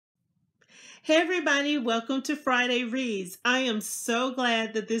Hey everybody, welcome to Friday Reads. I am so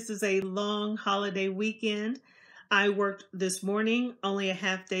glad that this is a long holiday weekend. I worked this morning, only a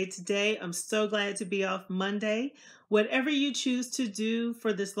half day today. I'm so glad to be off Monday. Whatever you choose to do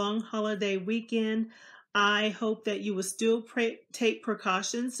for this long holiday weekend, I hope that you will still take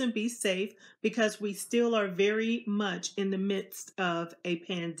precautions and be safe because we still are very much in the midst of a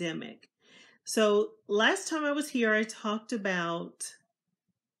pandemic. So last time I was here, I talked about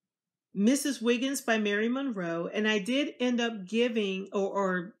Mrs. Wiggins by Mary Monroe, and I did end up giving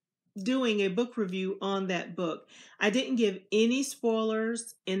or doing a book review on that book. I didn't give any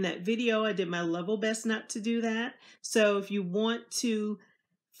spoilers in that video. I did my level best not to do that. So if you want to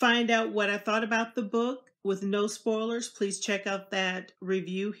find out what I thought about the book with no spoilers, please check out that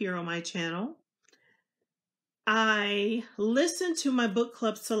review here on my channel. I listened to my book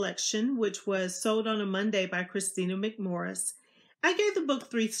club selection, which was Sold on a Monday by Christina McMorris. I gave the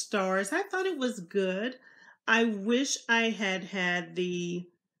book 3 stars. I thought it was good. I wish I had had the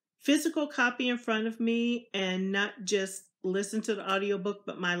physical copy in front of me and not just listen to the audiobook,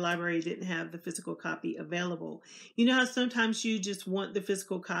 but my library didn't have the physical copy available. You know how sometimes you just want the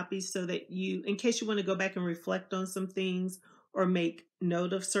physical copy so that you, in case you want to go back and reflect on some things or make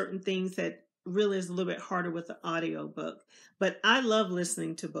note of certain things, that really is a little bit harder with the audiobook. But I love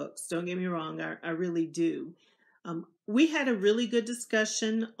listening to books. Don't get me wrong, I really do. We had a really good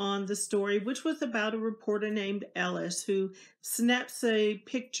discussion on the story, which was about a reporter named Ellis who snaps a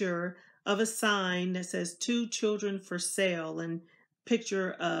picture of a sign that says 2 children for sale and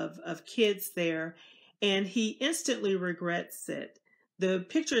picture of kids there, and he instantly regrets it. The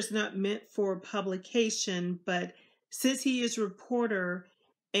picture is not meant for publication, but since he is a reporter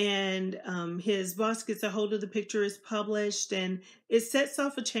and his boss gets a hold of the picture, is published, and it sets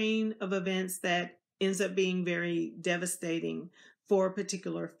off a chain of events that ends up being very devastating for a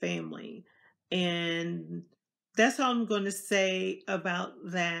particular family. And that's all I'm going to say about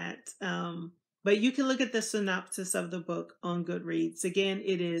that. But you can look at the synopsis of the book on Goodreads. Again,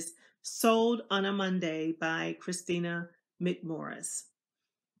 it is Sold on a Monday by Christina McMorris.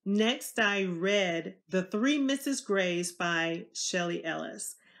 Next, I read The Three Mrs. Grays by Shelley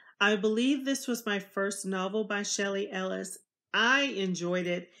Ellis. I believe this was my first novel by Shelley Ellis. I enjoyed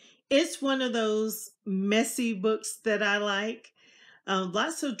it. It's one of those messy books that I like.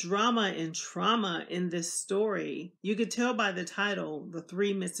 Lots of drama and trauma in this story. You could tell by the title, The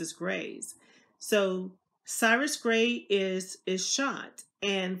Three Mrs. Grays. So Cyrus Gray is shot,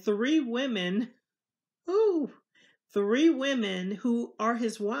 and 3 women, ooh, 3 women who are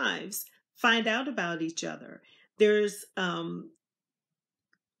his wives find out about each other. There's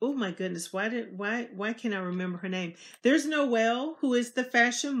oh my goodness, why can't I remember her name? There's Noelle, who is the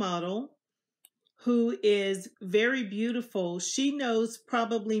fashion model, who is very beautiful. She knows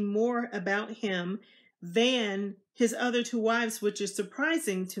probably more about him than his other 2 wives, which is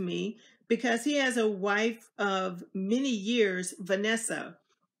surprising to me because he has a wife of many years, Vanessa.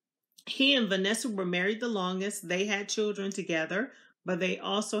 He and Vanessa were married the longest. They had children together, but they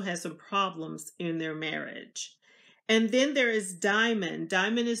also had some problems in their marriage. And then there is Diamond.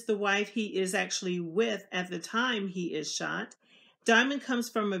 Diamond is the wife he is actually with at the time he is shot. Diamond comes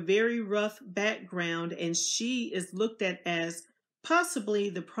from a very rough background, and she is looked at as possibly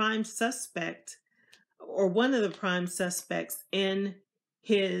the prime suspect or one of the prime suspects in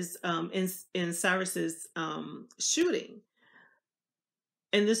his in Cyrus's shooting.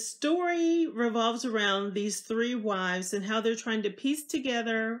 And the story revolves around these 3 wives and how they're trying to piece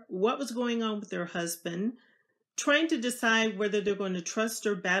together what was going on with their husband, trying to decide whether they're going to trust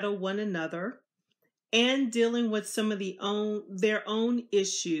or battle one another, and dealing with some of their own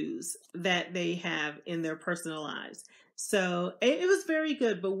issues that they have in their personal lives. So it was very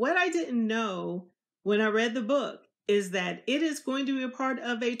good. But what I didn't know when I read the book is that it is going to be a part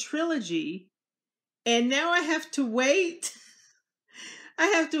of a trilogy. And now I have to wait. I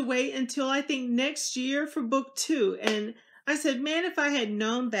have to wait until I think next year for book 2. And I said, man, if I had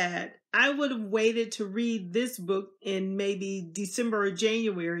known that, I would have waited to read this book in maybe December or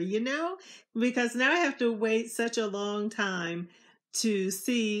January, you know, because now I have to wait such a long time to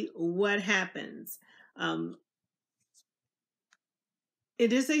see what happens.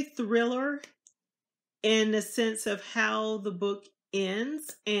 It is a thriller in the sense of how the book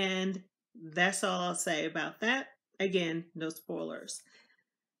ends, and that's all I'll say about that. Again, no spoilers.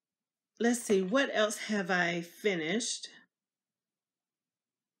 Let's see, what else have I finished?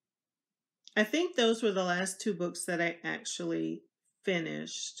 I think those were the last 2 books that I actually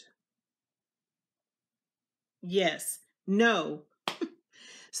finished. Yes, no.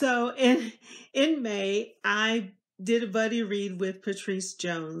 So in May, I did a buddy read with Patrice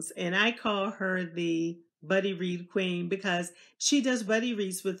Jones, and I call her the buddy read queen because she does buddy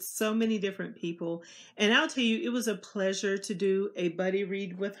reads with so many different people. And I'll tell you, it was a pleasure to do a buddy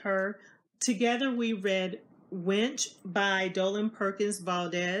read with her. Together we read Winch by Dolan Perkins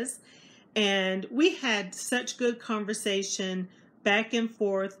Valdez, and we had such good conversation back and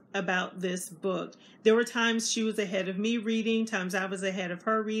forth about this book. There were times she was ahead of me reading, times I was ahead of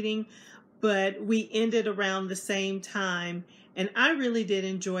her reading, but we ended around the same time, and I really did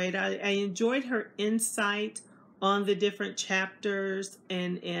enjoy it. I enjoyed her insight on the different chapters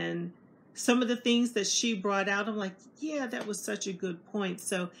and some of the things that she brought out. I'm like, yeah, that was such a good point.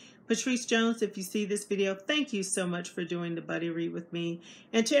 So Patrice Jones, if you see this video, thank you so much for doing the buddy read with me.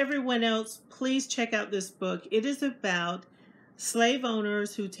 And to everyone else, please check out this book. It is about slave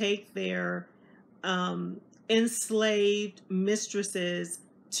owners who take their enslaved mistresses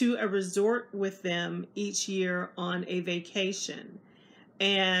to a resort with them each year on a vacation.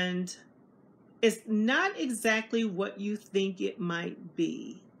 And it's not exactly what you think it might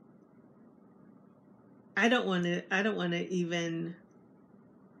be. I don't want to even,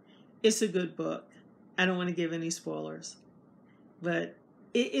 it's a good book. I don't want to give any spoilers, but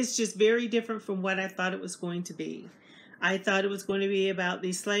it's just very different from what I thought it was going to be. I thought it was going to be about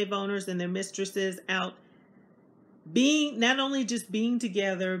these slave owners and their mistresses out being, not only just being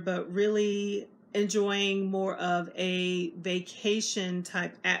together, but really enjoying more of a vacation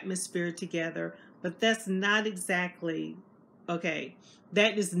type atmosphere together. But that's not exactly, okay,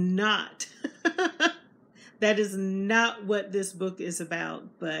 that is not, that is not what this book is about,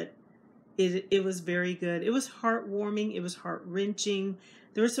 but it was very good. It was heartwarming. It was heart-wrenching.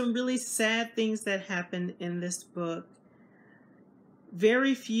 There were some really sad things that happened in this book.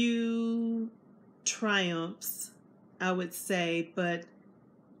 Very few triumphs, I would say, but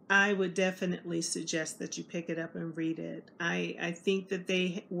I would definitely suggest that you pick it up and read it. I think that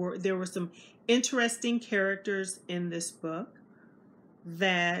there were some interesting characters in this book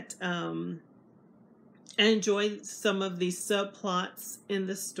that I enjoyed some of the subplots in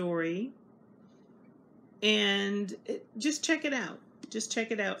the story. And just check it out. Just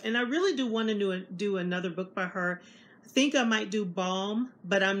check it out. And I really do want to do another book by her. I think I might do Balm,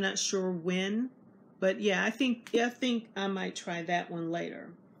 but I'm not sure when. But yeah, I think I might try that one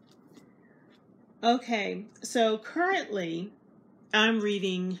later. Okay, so currently I'm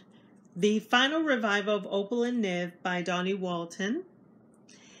reading The Final Revival of Opal and Niv by Donnie Walton.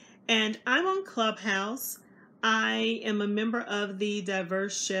 And I'm on Clubhouse. I am a member of the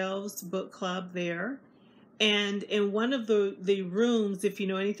Diverse Shelves book club there. And in one of the rooms, if you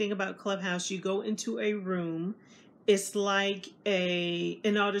know anything about Clubhouse, you go into a room. It's like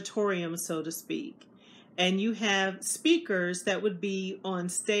an auditorium, so to speak. And you have speakers that would be on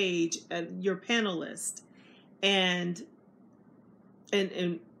stage, your panelists. And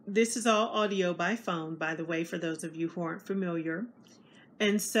this is all audio by phone, by the way, for those of you who aren't familiar.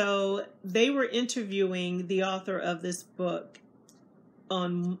 And so they were interviewing the author of this book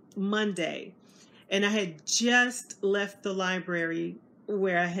on Monday. And I had just left the library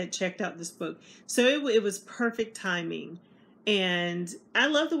where I had checked out this book. So it was perfect timing. And I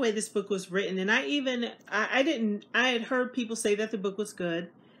love the way this book was written. And I had heard people say that the book was good.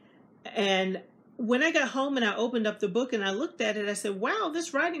 And when I got home and I opened up the book and I looked at it, I said, wow,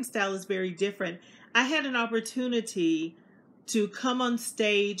 this writing style is very different. I had an opportunity to come on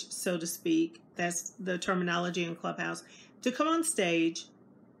stage, so to speak. That's the terminology in Clubhouse. To come on stage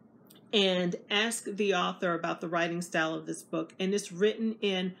and ask the author about the writing style of this book. And it's written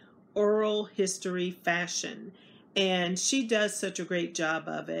in oral history fashion. And she does such a great job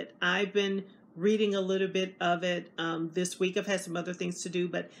of it. I've been reading a little bit of it this week. I've had some other things to do,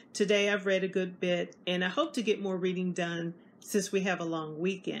 but today I've read a good bit. And I hope to get more reading done since we have a long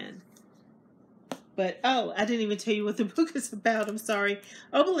weekend. But, oh, I didn't even tell you what the book is about. I'm sorry.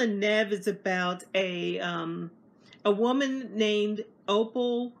 Opal and Nev is about a woman named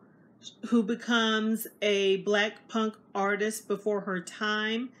Opal who becomes a black punk artist before her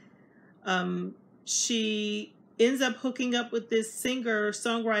time. She ends up hooking up with this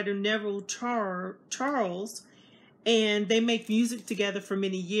singer-songwriter Neville Charles, and they make music together for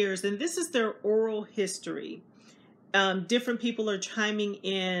many years. And this is their oral history. Different people are chiming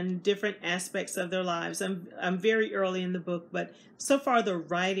in different aspects of their lives. I'm very early in the book, but so far the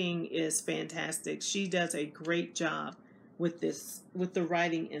writing is fantastic. She does a great job with the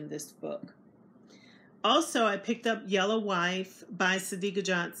writing in this book. Also, I picked up Yellow Wife by Sadiqa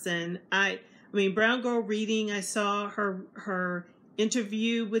Johnson. I mean, Brown Girl Reading, I saw her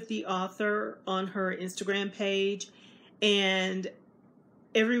interview with the author on her Instagram page, and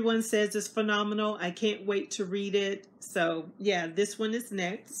Everyone says it's phenomenal. I can't wait to read it. So yeah, this one is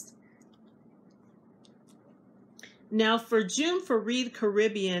next. Now for June for Read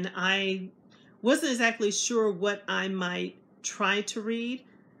Caribbean, I wasn't exactly sure what I might try to read.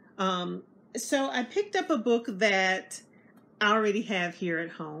 So I picked up a book that I already have here at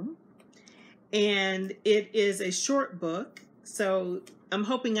home. And it is a short book. So I'm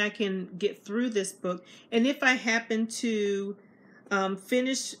hoping I can get through this book. And if I happen to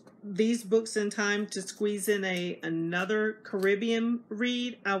finish these books in time to squeeze in another Caribbean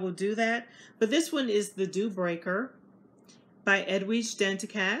read, I will do that. But this one is The Dew Breaker by Edwidge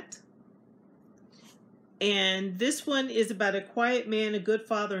Danticat. And this one is about a quiet man, a good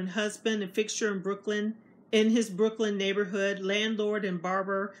father and husband, a fixture in Brooklyn, in his Brooklyn neighborhood, landlord and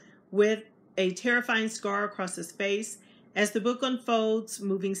barber with a terrifying scar across his face. As the book unfolds,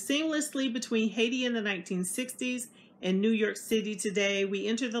 moving seamlessly between Haiti in the 1960s and New York City today, we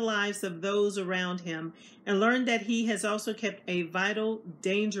enter the lives of those around him and learn that he has also kept a vital,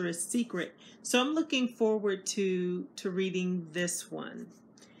 dangerous secret. So I'm looking forward to reading this one.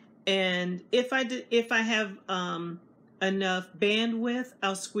 And if I have enough bandwidth,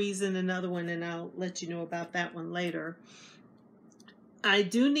 I'll squeeze in another one and I'll let you know about that one later. I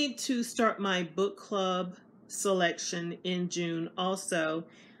do need to start my book club selection in June also.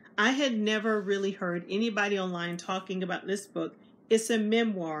 I had never really heard anybody online talking about this book. It's a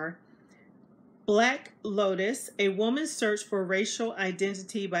memoir, Black Lotus, A Woman's Search for Racial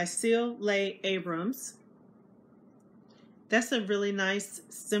Identity by Sil Lai Abrams. That's a really nice,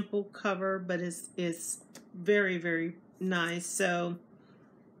 simple cover, but it's very, very nice. So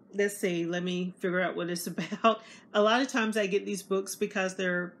let's see, let me figure out what it's about. A lot of times I get these books because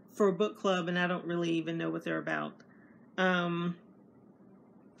they're for a book club and I don't really even know what they're about.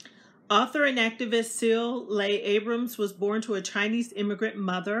 Author and activist Sil Lai Abrams was born to a Chinese immigrant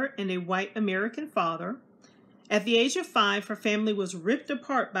mother and a white American father. At the age of 5, her family was ripped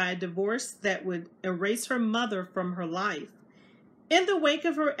apart by a divorce that would erase her mother from her life. In the wake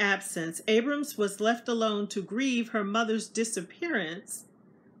of her absence, Abrams was left alone to grieve her mother's disappearance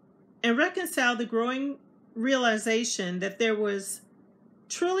and reconcile the growing realization that there was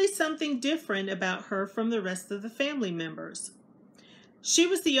truly something different about her from the rest of the family members. She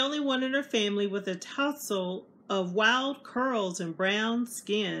was the only one in her family with a tussle of wild curls and brown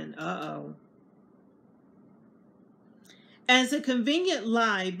skin. As a convenient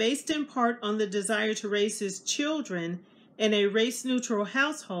lie, based in part on the desire to raise his children in a race-neutral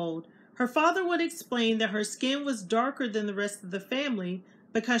household, her father would explain that her skin was darker than the rest of the family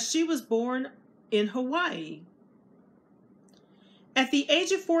because she was born in Hawaii. At the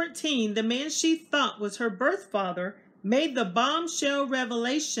age of 14, the man she thought was her birth father made the bombshell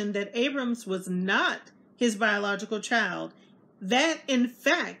revelation that Abrams was not his biological child, that in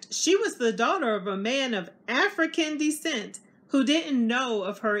fact she was the daughter of a man of African descent who didn't know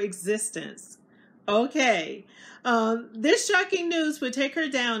of her existence. Okay, this shocking news would take her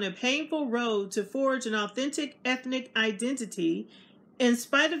down a painful road to forge an authentic ethnic identity in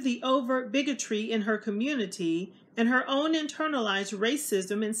spite of the overt bigotry in her community and her own internalized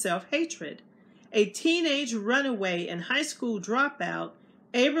racism and self-hatred. A teenage runaway and high school dropout,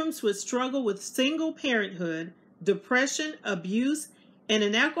 Abrams would struggle with single parenthood, depression, abuse, and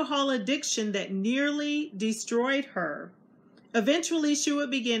an alcohol addiction that nearly destroyed her. Eventually, she would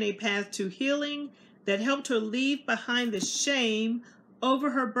begin a path to healing that helped her leave behind the shame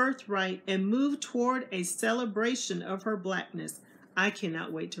over her birthright and move toward a celebration of her Blackness. I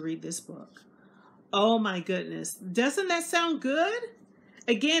cannot wait to read this book. Oh my goodness. Doesn't that sound good?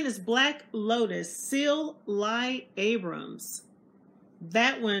 Again, it's Black Lotus, Sil Lai Abrams.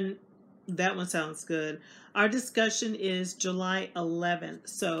 That one sounds good. Our discussion is July 11th.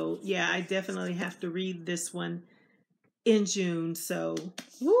 So yeah, I definitely have to read this one in June. So,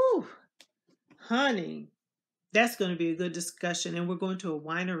 woo, honey, that's going to be a good discussion. And we're going to a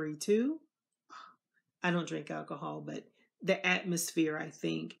winery too. I don't drink alcohol, but the atmosphere, I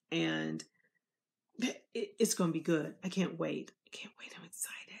think, and it's going to be good. I can't wait. I can't wait. I'm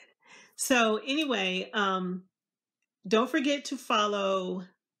excited. So anyway, don't forget to follow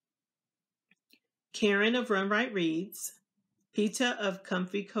Karen of Run Right Reads, Pita of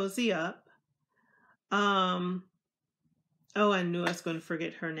Comfy Cozy Up. Oh, I knew I was going to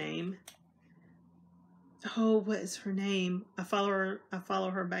forget her name. Oh, what is her name? I follow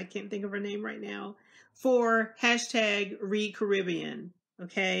her, but I can't think of her name right now. For hashtag Read Caribbean.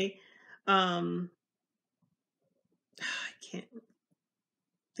 Okay. I can't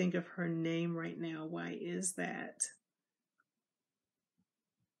think of her name right now. Why is that?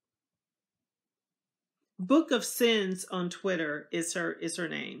 Book of Sins on Twitter is her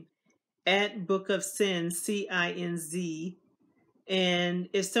name. At Book of Sins, CINZ. And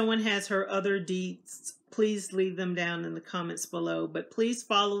if someone has her other deeds, please leave them down in the comments below. But please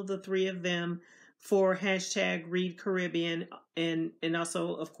follow the three of them for hashtag Read Caribbean, and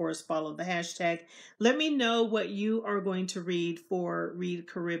also, of course, follow the hashtag. Let me know what you are going to read for Read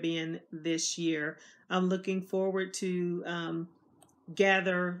Caribbean this year. I'm looking forward to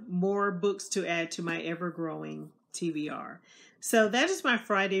gather more books to add to my ever-growing TBR. So that is my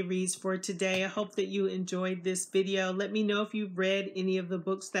Friday reads for today. I hope that you enjoyed this video. Let me know if you've read any of the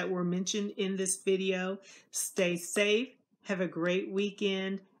books that were mentioned in this video. Stay safe. Have a great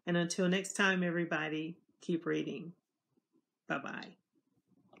weekend. And until next time, everybody, keep reading. Bye-bye.